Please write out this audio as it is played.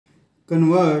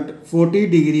convert 40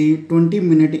 degree 20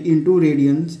 minute into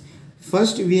radians.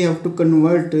 First we have to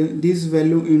convert this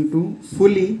value into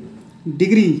fully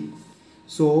degree.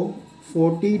 So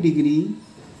 40 degree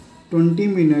 20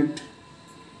 minute,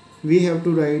 we have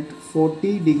to write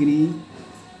 40 degree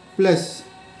plus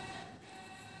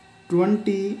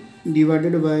 20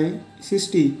 divided by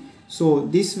 60. So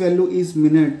this value is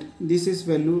minute, this is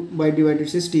value by divided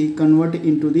 60, convert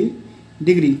into the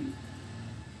degree.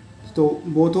 So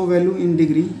both of value in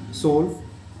degree, solve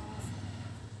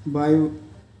by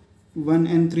 1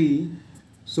 and 3.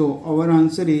 So our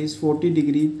answer is 40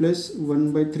 degree plus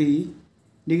 1 by 3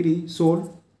 degree. Solve,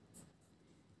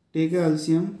 take a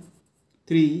LCM,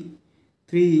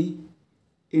 3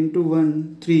 into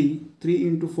 1 3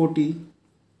 into 40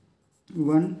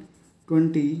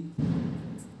 120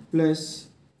 plus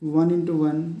 1 into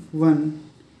 1 1.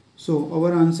 So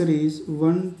our answer is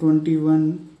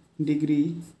 121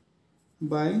 degree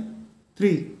by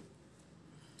 3.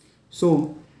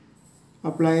 So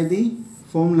apply the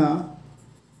formula.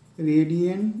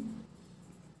 Radian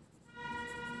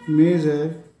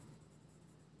measure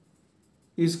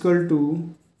is equal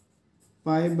to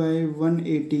pi by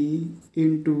 180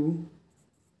 into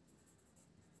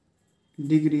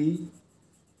degree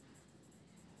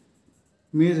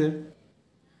measure.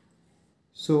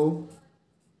 So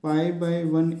pi by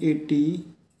 180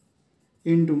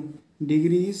 into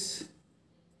degrees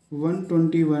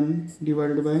 121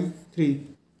 divided by 3.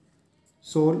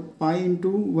 So pi into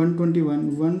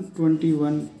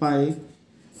 121 pi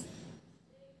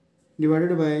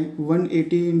divided by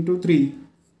 180 into 3,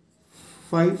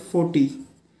 540.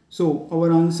 So our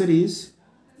answer is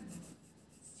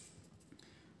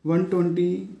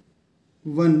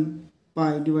 121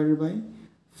 pi divided by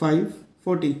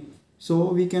 540.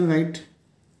 So we can write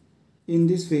in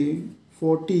this way,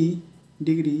 40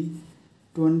 degree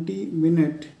 20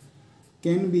 minute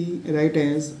can be write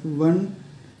as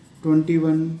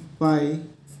 121 pi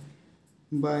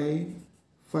by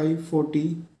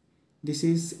 540. This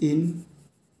is in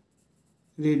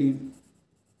radian.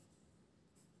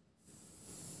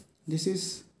 This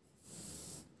is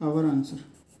our answer.